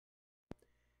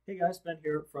Hey guys, Ben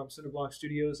here from Cinderblock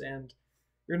Studios, and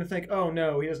you're gonna think, oh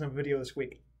no, he doesn't have a video this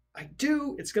week. I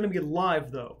do. It's gonna be live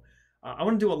though. I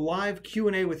want to do a live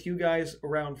Q&A with you guys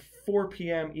around 4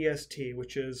 p.m. EST,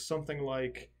 which is something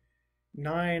like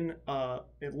 9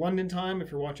 at London time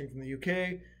if you're watching from the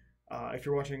UK. If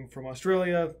you're watching from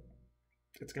Australia,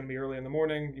 it's gonna be early in the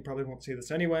morning. You probably won't see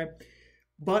this anyway.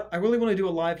 But I really want to do a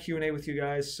live Q&A with you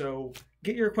guys, so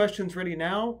get your questions ready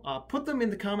now. Put them in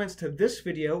the comments to this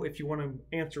video if you want them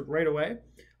answered right away.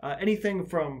 Anything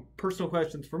from personal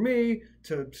questions for me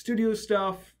to studio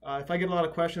stuff. If I get a lot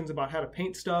of questions about how to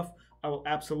paint stuff, I will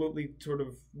absolutely sort of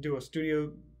do a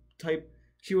studio type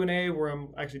Q&A where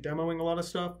I'm actually demoing a lot of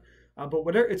stuff. But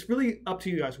whatever, it's really up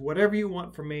to you guys. Whatever you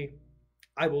want from me,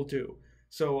 I will do.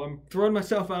 So I'm throwing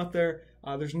myself out there.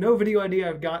 There's no video idea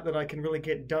I've got that I can really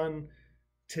get done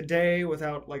today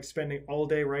without like spending all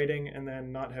day writing and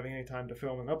then not having any time to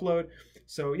film and upload.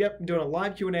 So yep, I'm doing a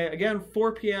live Q&A again,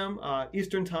 4 p.m.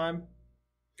 Eastern time.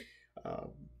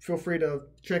 Feel free to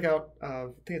check out I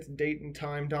think it's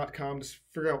dateandtime.com to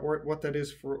figure out what that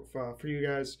is for you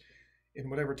guys in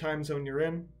whatever time zone you're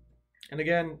in. And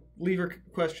again, leave your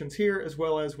questions here as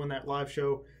well as when that live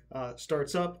show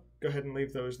starts up. Go ahead and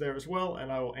leave those there as well,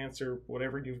 and I will answer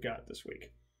whatever you've got this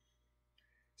week.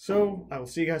 So I will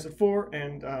see you guys at 4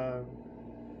 and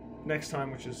next time,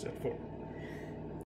 which is at 4.